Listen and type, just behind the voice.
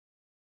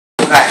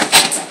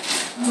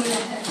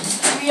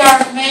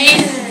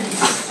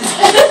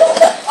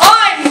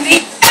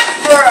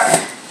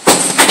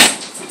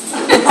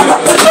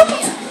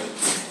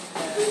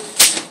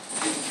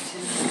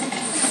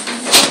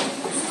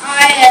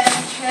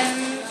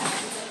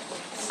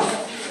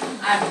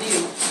I'm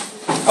Liu.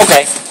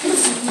 Okay.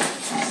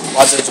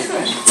 我这准备。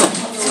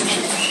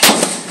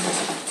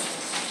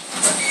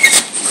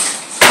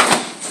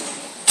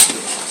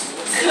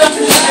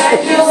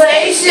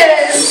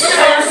Congratulations!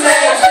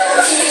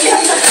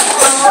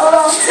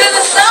 To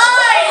the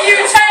side, you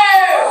two!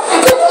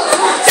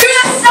 To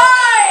the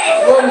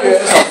side!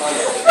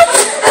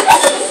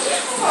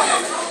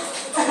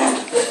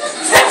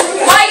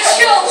 My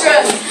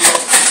children,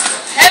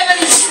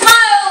 heaven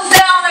smiles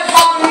down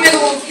upon the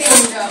Middle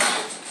Kingdom.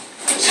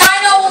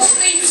 China will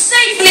sleep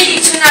safely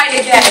tonight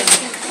again.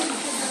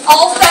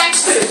 All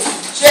thanks to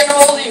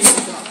General Liu.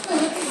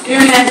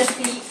 Your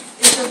Majesty,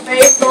 it's the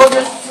brave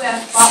soldiers who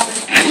have fought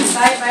with me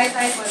side by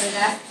side for the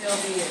last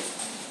 12 years.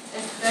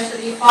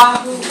 Especially Hua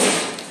Hu,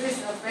 who is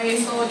a brave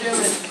soldier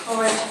with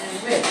courage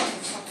and wit.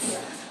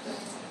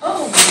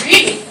 Oh,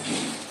 really?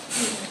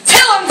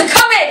 Tell him to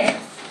come in!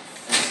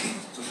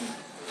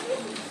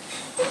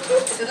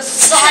 To the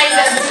side,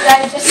 as I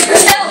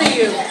just tell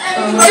you. To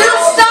the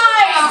side!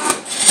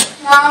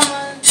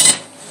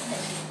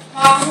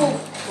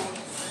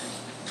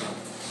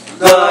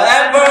 The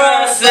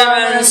Emperor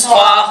summons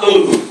Hua Hu.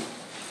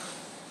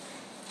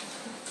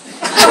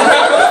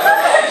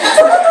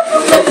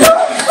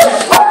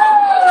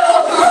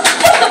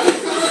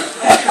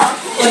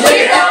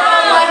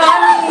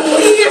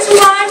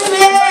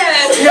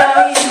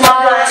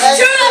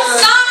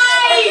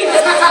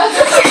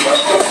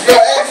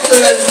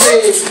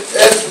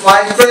 It's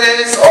my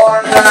greatest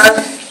honor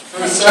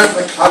to serve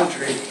the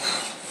country.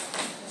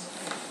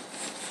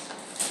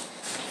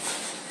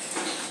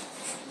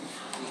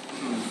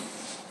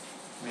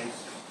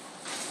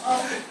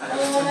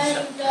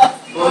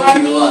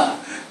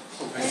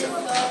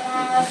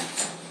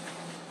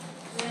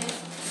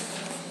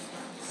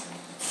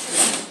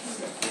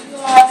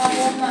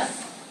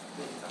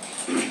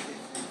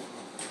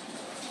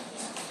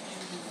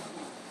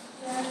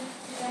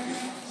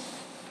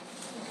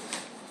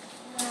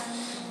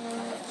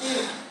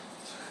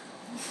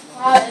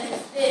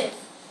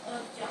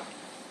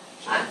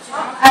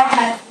 I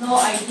had no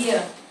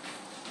idea.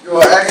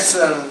 Your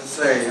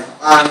Excellency,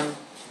 I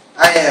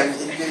am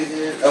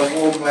indeed a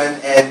woman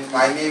and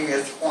my name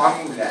is Hua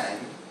Mulan.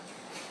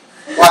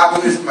 Hua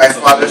Hu is my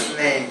father's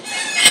name.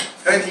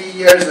 20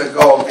 years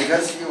ago,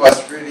 because he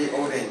was really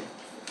ailing,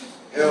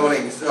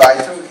 so I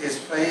took his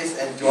place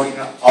and joined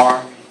the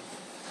army.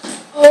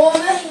 A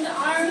woman in the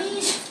army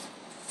is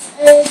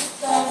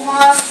the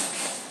most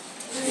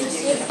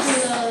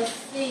ridiculous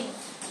thing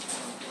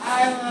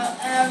I've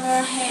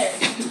ever heard.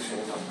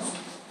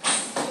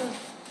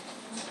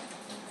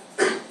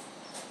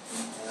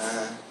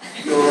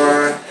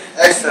 Your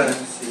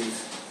Excellency,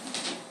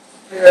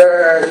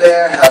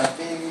 there have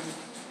been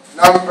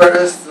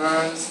numerous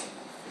sons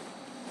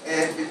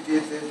and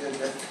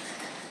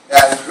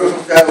that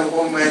prove that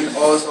women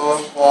also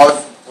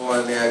fought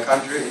for their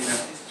country in the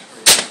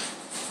history.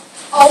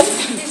 Oh,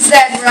 is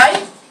that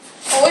right?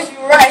 Oh, if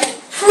you're right,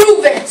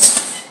 prove it!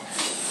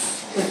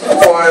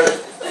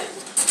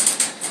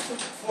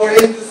 For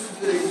instance,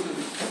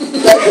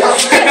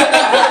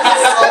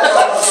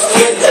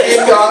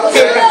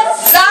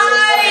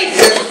 Side!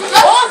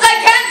 Oh, I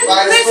can't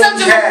listen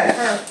to her.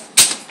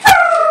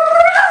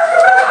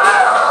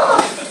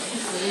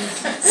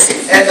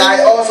 And I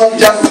also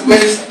just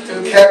wish to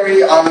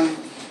carry on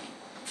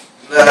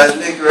the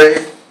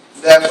legacy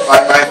left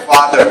by my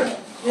father.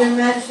 Your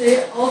Majesty,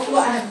 although I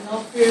have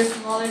no previous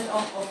knowledge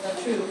of the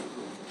truth,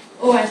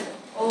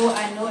 all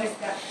I know is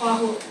that Hua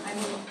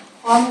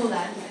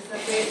Mulan is a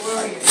great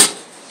warrior.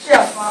 She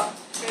has fought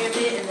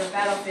bravely in the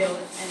battlefield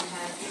and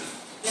has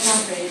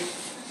demonstrated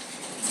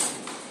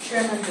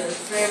tremendous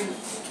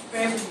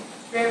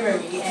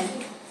bravery and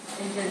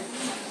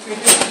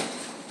integrity.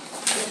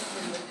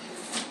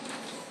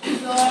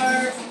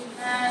 Your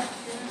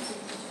Majesty,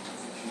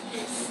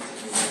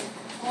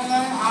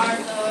 women are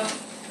the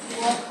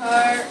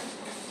worker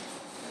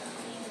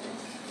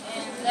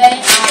and they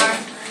are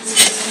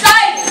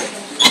Side!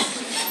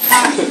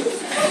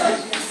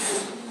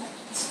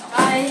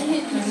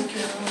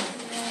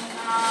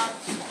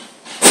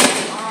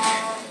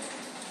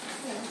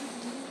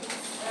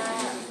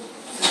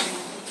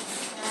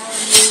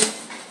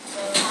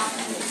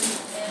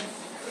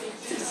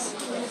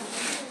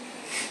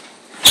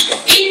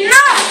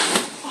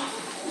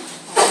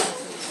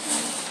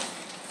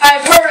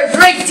 I've heard a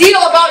great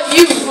deal about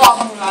you, Hua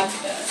Mulan.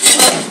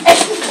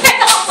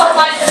 Get off of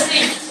my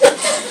seat!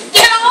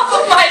 Get off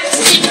of my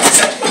seat!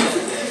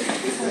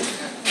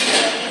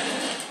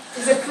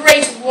 He's a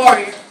great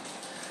warrior.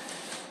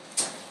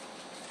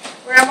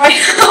 Where am I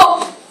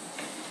now?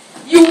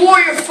 You wore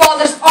your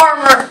father's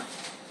armor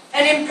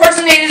and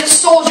impersonated a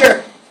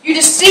soldier. You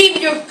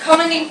deceived your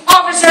commanding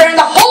officer and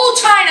the whole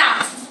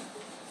China.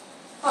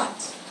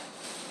 But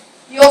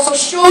you also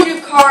showed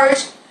your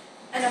courage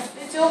and a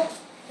fatal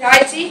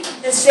piety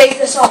that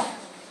saved us all.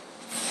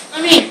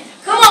 I mean,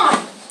 come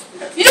on.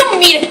 You don't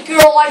meet a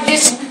girl like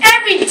this in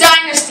every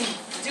dynasty,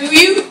 do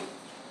you?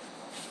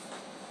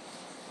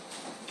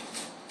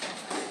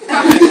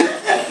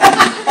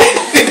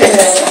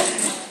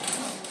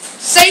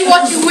 Say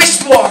what you wish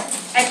for,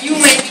 and you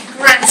may be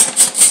granted.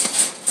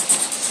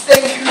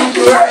 Thank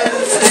you, Your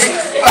Excellency.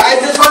 But I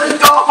just want to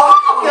go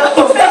home.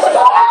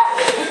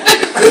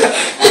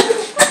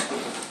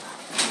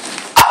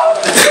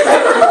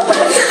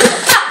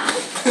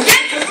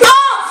 Get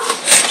off!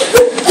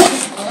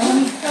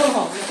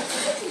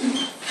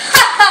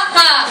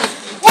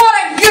 What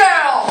a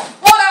girl!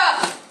 What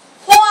a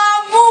Hua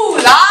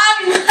Mulan!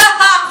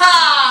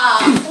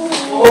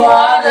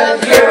 What a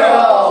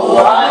girl,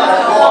 what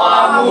a Hua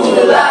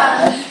Mulan.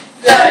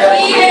 The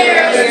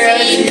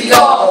ears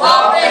go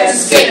up and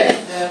skip.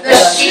 The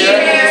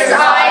shear's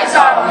eyes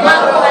are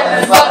muddled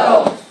and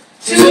fuddled.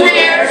 Two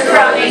hares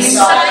running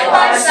side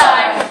by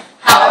side.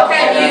 How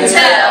can you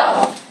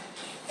tell?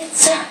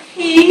 It's a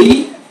he.